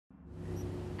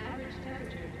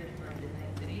temperatures confirmed in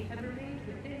Night City have remained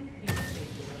within peak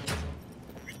safety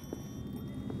levels.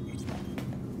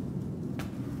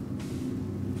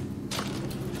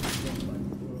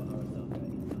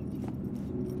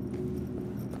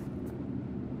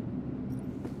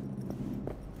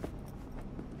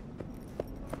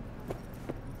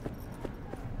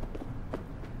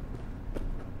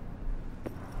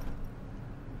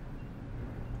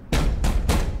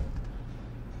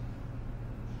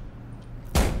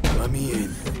 Let me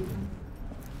in.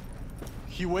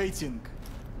 He waiting.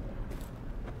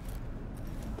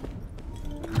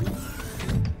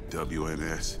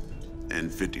 WNS,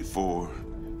 N54,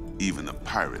 even the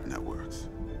pirate networks.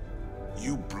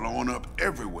 You blown up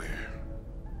everywhere.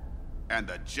 And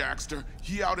the Jackster,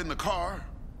 he out in the car?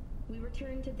 We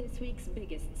return to this week's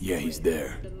biggest Yeah, he's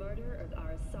there. The murder of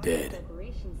Arasaka Dead.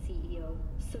 Corporation CEO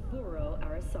Saburo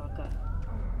Arasaka.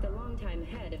 The longtime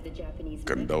head of the Japanese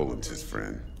Condolences,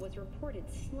 friend. was reported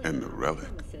slain And the on relic.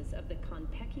 premises of the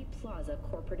Konpeki Plaza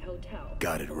corporate hotel.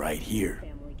 Got it right here.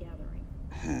 Family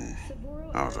gathering.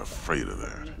 Saburo I was Arasaka's afraid of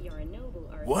that. son, Yorinobu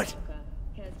Arasaka, What?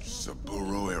 has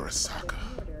Saburo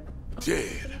Arasaka. murder of Dead.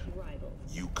 his rivals.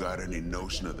 You got any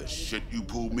notion of the shit you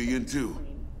pulled me into?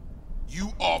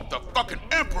 You off the fucking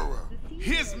Emperor!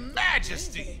 His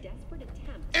Majesty!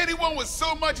 Anyone with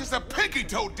so much as a pinky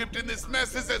toe dipped in this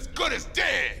mess is as good as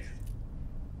dead!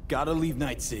 Gotta leave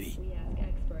Night City.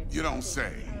 You don't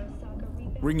say.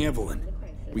 Ring Evelyn.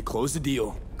 We close the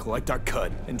deal, collect our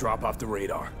cut, and drop off the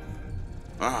radar.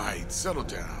 Alright, settle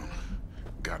down.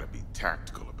 Gotta be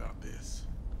tactical about this.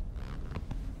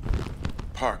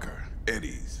 Parker,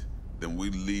 Eddie's. Then we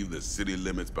leave the city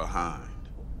limits behind.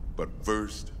 But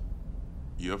first,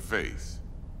 your face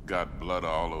got blood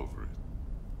all over it.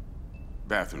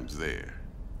 Bathroom's there.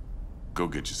 Go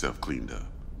get yourself cleaned up.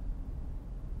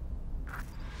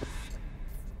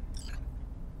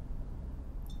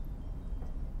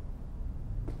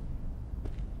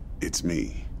 It's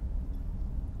me.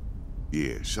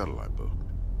 Yeah, shuttle I booked.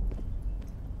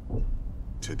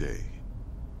 Today.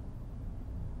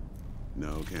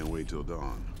 No, can't wait till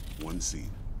dawn. One seat.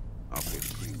 I'll pay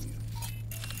the premium.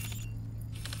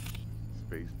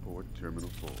 Spaceport Terminal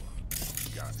 4.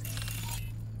 Got it.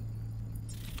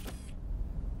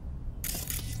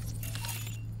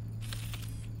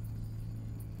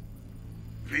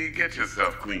 V, get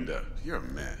yourself cleaned up. You're a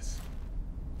mess.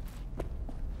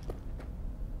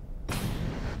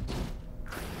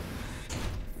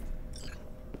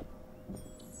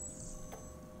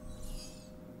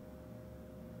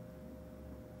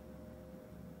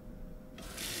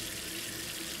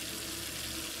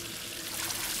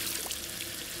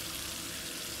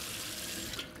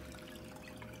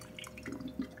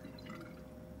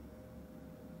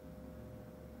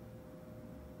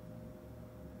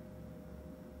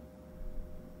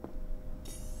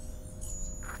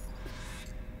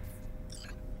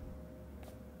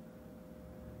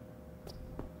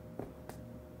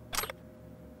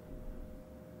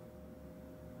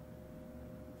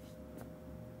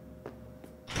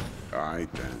 All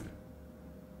right, then.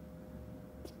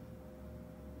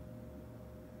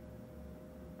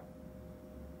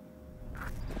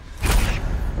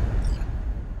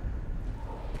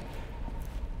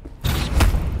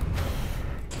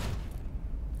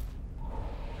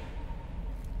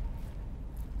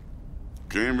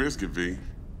 Can't risk it, V.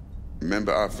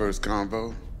 Remember our first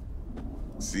convo?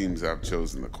 Seems I've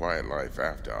chosen the quiet life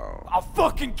after all. I'll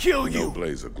fucking kill No you!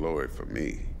 blaze of glory for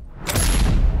me.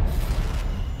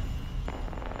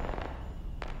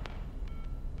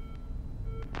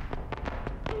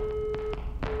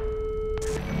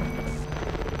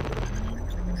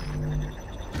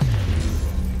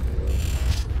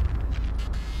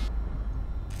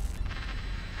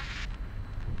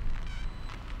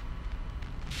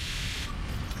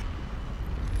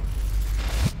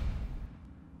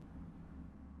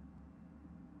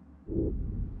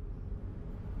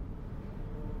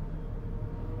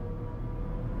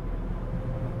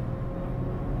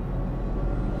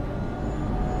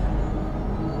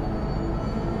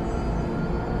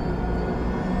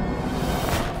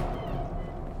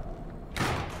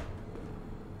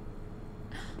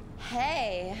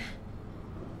 Hey.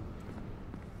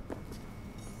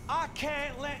 I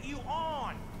can't let you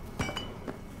on!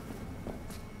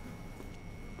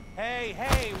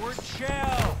 Hey, we're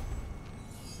chill!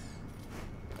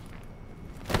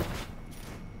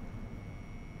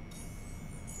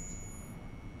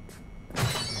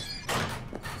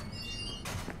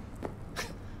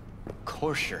 Of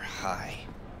course you're high.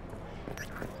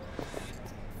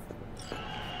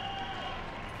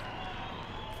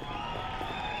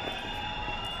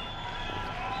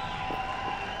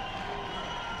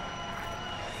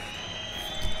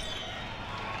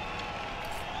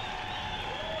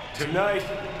 Tonight,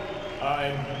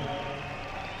 I'm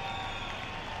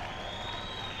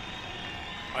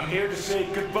here to say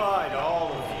goodbye to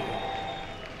all of you.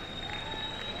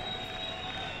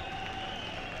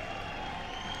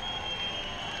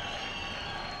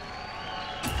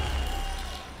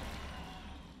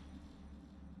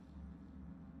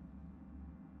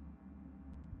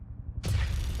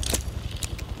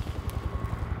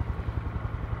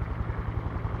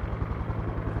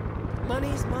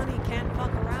 Money's money, can't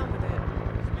fuck around with it.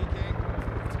 Speaking.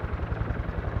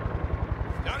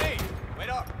 Johnny, wait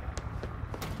up.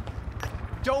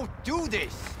 Don't do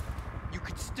this. You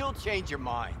could still change your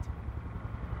mind.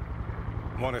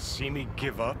 Want to see me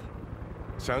give up?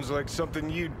 Sounds like something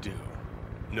you'd do.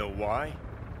 Know why?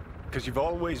 Because you've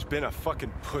always been a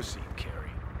fucking pussy,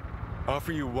 Carrie.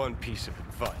 Offer you one piece of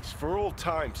advice, for old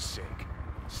time's sake.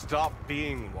 Stop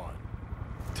being one.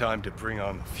 Time to bring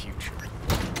on the future.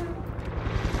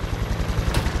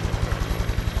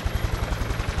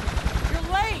 You're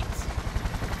late!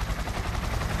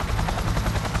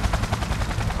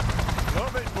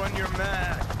 Love it when you're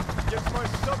mad. Gets my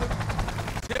southern...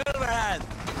 Silverhand!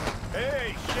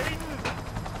 Hey, Shaden!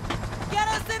 Get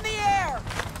us in the air!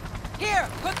 Here,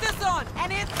 put this on,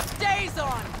 and it stays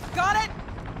on. Got it?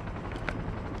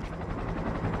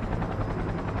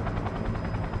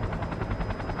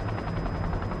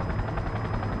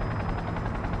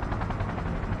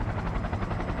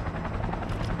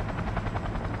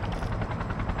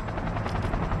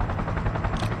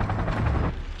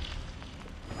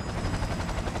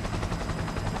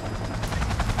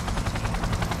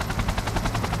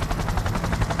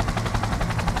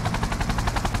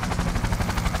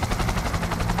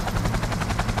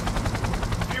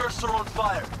 Are on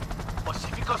fire.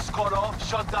 Pacifica's cut off,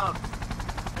 shut down.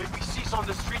 APC's on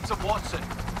the streets of Watson.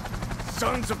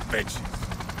 Sons of bitches!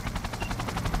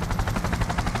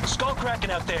 Skull cracking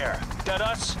out there. That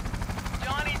us?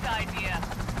 Johnny's idea.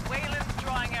 Wayland's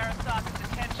drawing Arasaka's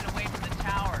attention away from the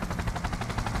tower.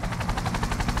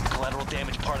 Collateral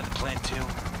damage part of the plan too.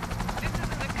 This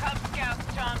isn't the Cub Scouts,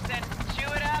 Thompson.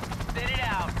 Chew it up, spit it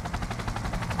out.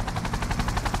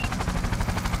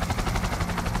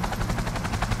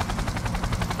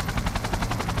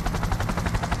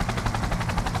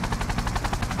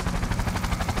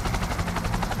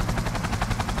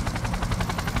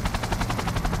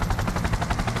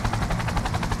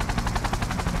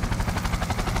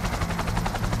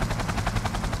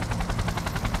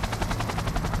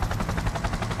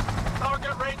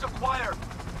 Target range acquired.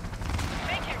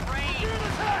 Make it rain.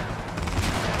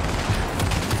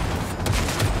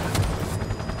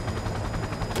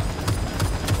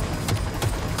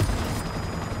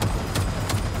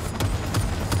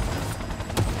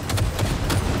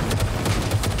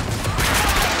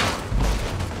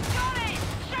 Johnny!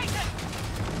 Shake it!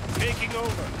 Taking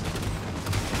over.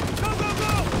 Go, go,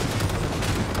 go!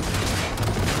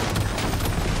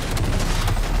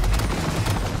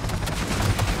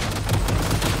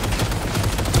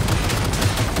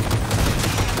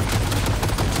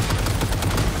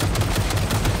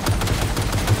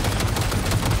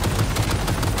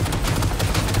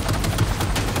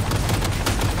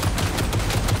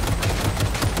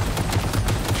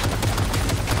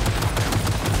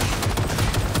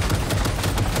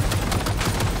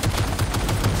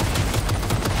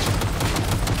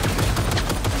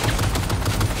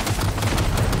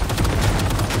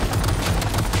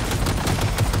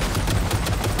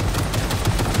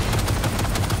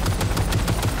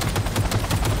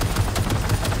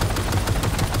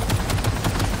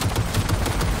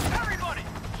 Everybody,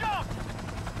 jump!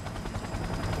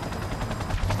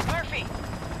 Murphy!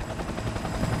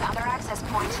 Found our access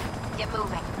point. Get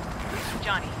moving.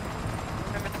 Johnny,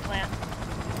 remember the plan?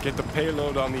 Get the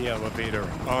payload on the elevator,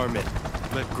 arm it,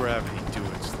 let gravity do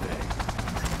its thing.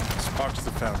 Sparks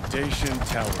the foundation,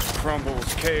 tower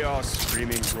crumbles, chaos,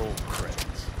 screaming roll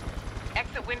credits.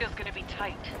 Exit window's gonna be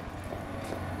tight.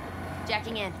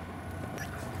 Jacking in.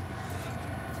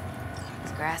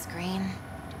 Is grass green?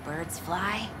 Do birds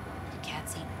fly? Do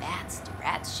cats eat bats? Do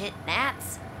rats shit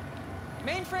gnats?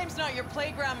 Mainframe's not your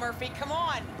playground, Murphy. Come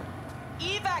on.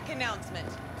 Evac announcement.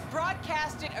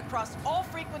 Broadcast it across all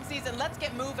frequencies and let's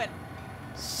get moving.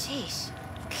 Sheesh.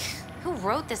 Who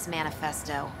wrote this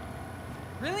manifesto?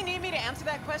 Really need me to answer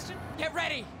that question? Get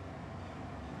ready!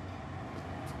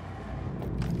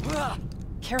 Ugh.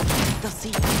 Careful, they'll see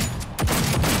you.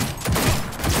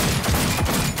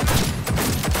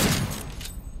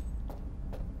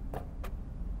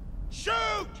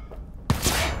 Shoot!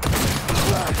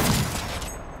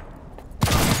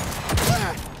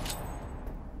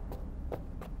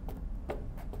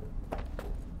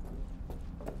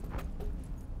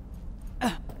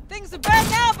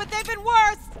 They've been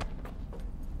worse!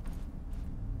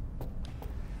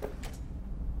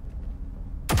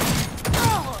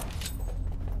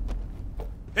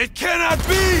 It cannot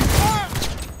be!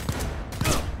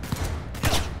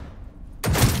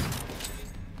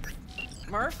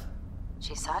 Murph?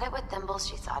 She sought it with thimbles,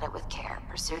 she sought it with care,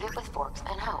 pursued it with forks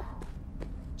and hope.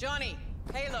 Johnny,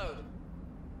 payload.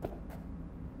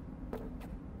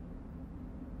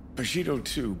 Bushido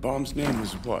 2, bomb's name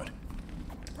was what?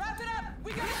 Wrap it up!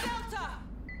 We got a Delta!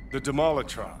 The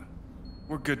Demolitron.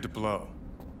 We're good to blow.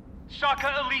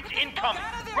 Shaka Elite incoming!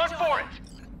 Out of there, Run Johnny. for it!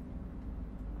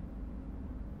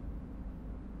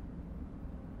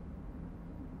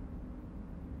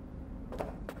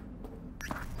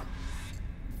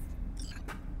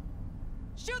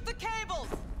 Shoot the cables!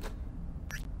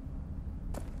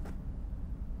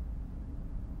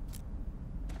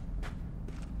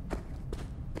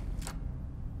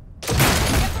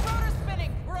 Get the rotor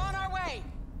spinning! We're on our way!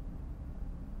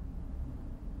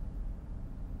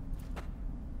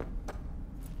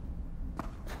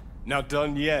 Not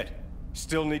done yet.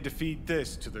 Still need to feed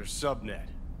this to their subnet.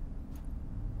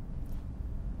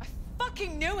 I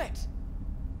fucking knew it!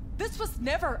 This was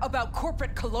never about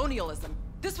corporate colonialism.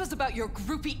 This was about your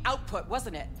groupie output,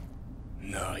 wasn't it?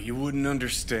 No, you wouldn't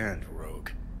understand, Rogue.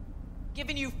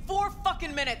 Giving you 4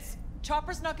 fucking minutes!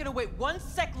 Chopper's not gonna wait 1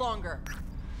 sec longer.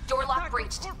 Door lock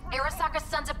breached. Arasaka's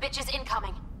sons of bitches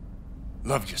incoming.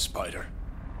 Love you, Spider.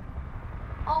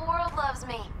 Whole world loves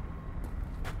me.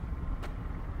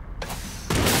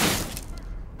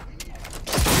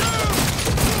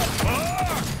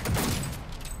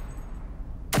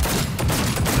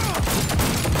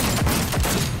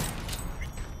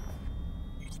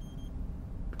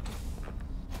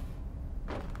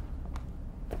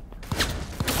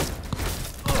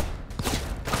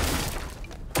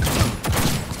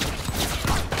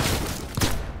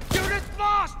 Unit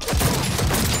lost!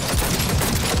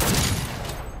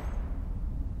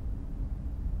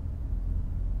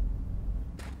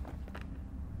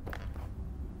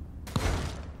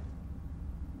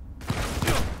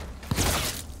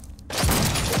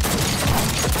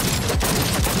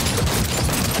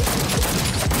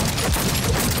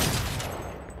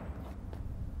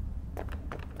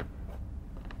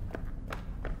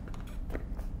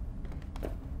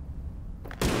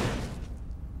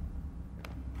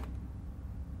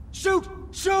 Shoot!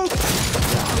 Shoot!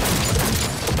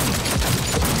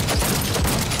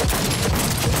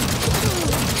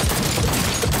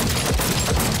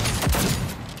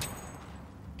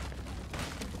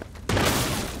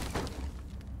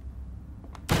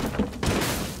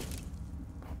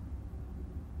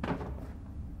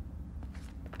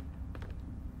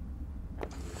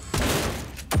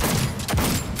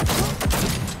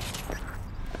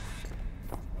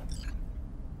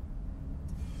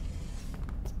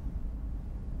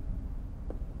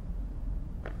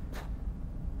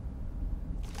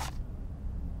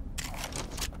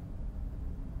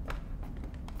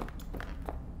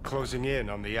 Closing in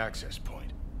on the access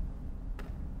point.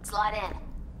 Slide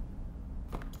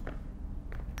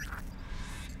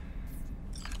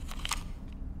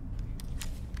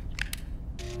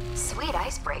in. Sweet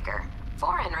icebreaker.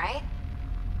 Foreign, right?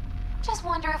 Just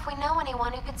wonder if we know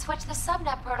anyone who can switch the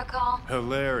subnet protocol.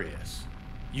 Hilarious.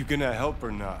 You gonna help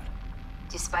or not?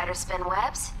 Do spiders spin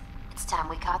webs? It's time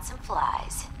we caught some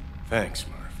flies. Thanks,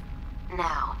 Murph.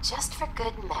 Now, just for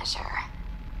good measure.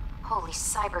 Holy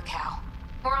cyber cow.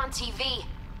 We're on TV.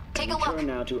 Take a look. Return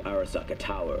now to Arasaka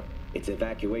Tower. Its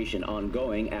evacuation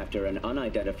ongoing after an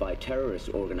unidentified terrorist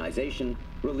organization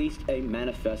released a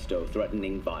manifesto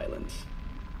threatening violence.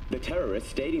 The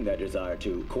terrorists stating their desire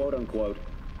to, quote-unquote,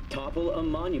 topple a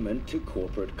monument to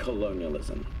corporate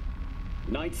colonialism.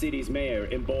 Night City's mayor,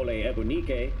 Imbole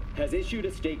Ebunike, has issued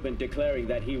a statement declaring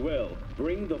that he will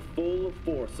bring the full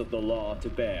force of the law to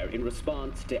bear in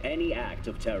response to any act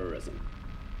of terrorism.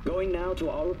 Going now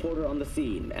to our reporter on the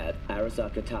scene at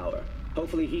Arasaka Tower.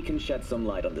 Hopefully he can shed some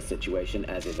light on the situation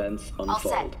as events unfold. All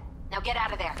set. Now get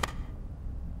out of there.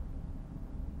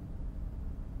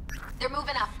 They're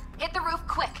moving up. Hit the roof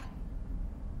quick.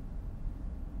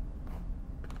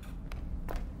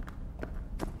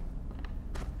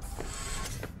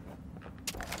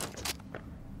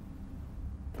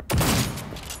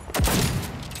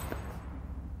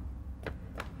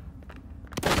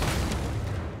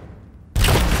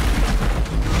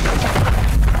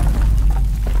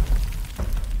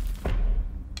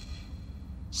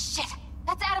 Shit!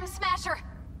 That's Adam Smasher!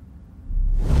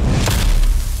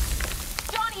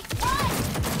 Johnny, run!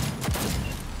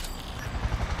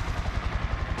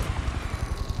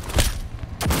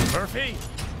 Murphy?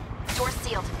 Door's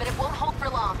sealed, but it won't hold for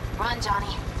long. Run,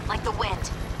 Johnny. Like the wind.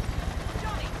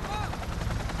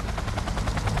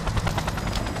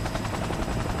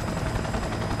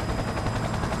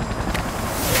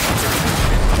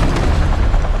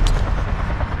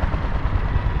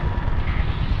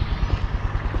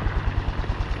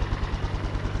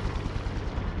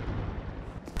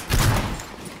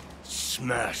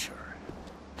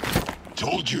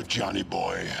 you, Johnny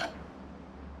boy.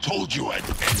 Told you I'd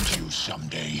end you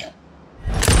someday.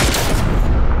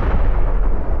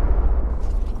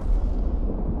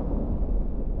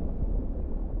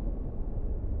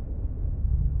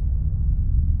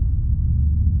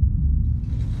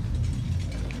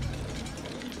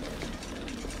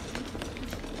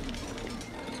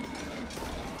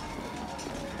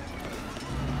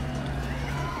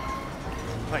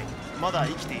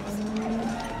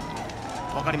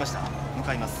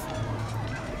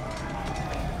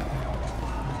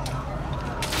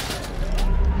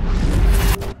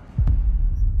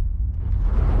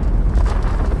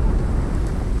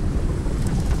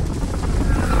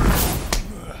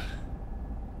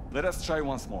 Let us try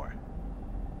once more.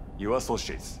 Your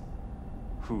associates.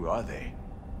 Who are they?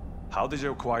 How did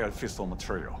you acquire fissile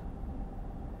material?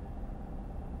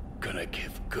 Gonna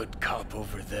give good cop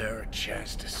over there a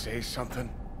chance to say something?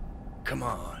 Come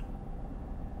on.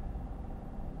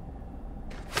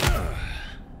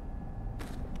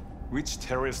 Which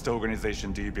terrorist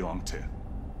organization do you belong to?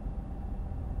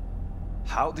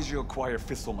 How did you acquire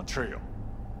fissile material?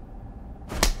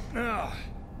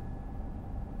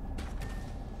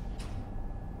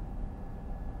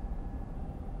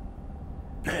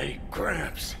 Hey,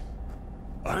 Gramps.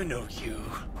 I know you.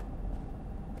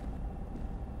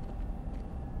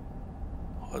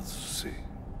 外せ。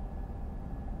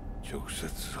直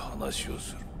接話を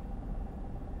する。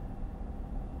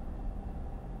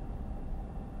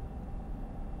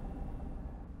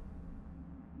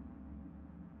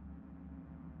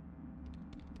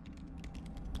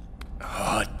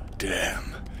Hot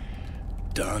damn.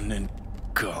 Done and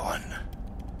gone.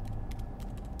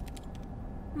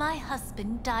 My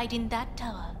husband died in that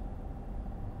tower.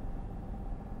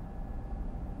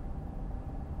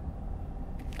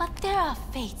 But there are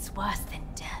fates worse than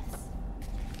death.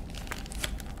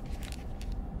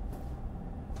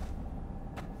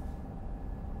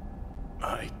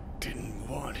 I didn't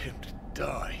want him to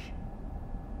die.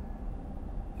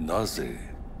 なぜ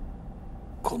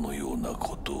このような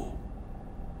ことを?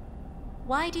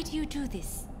 Why did you do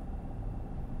this?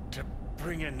 To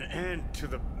bring an end to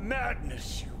the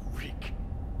madness you wreak.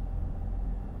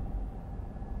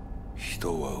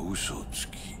 人は嘘をつ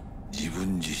き、自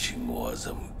分自身を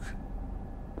欺く。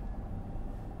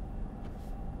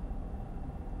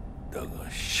だが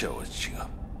死者は違う。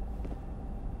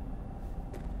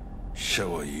死者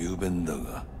は雄弁だ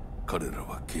が、彼ら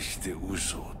は決して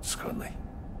嘘をつかない。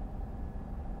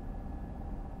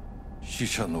死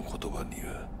者の言葉に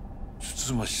はつ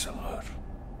つましさがある。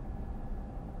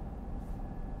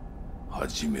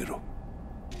始めろ。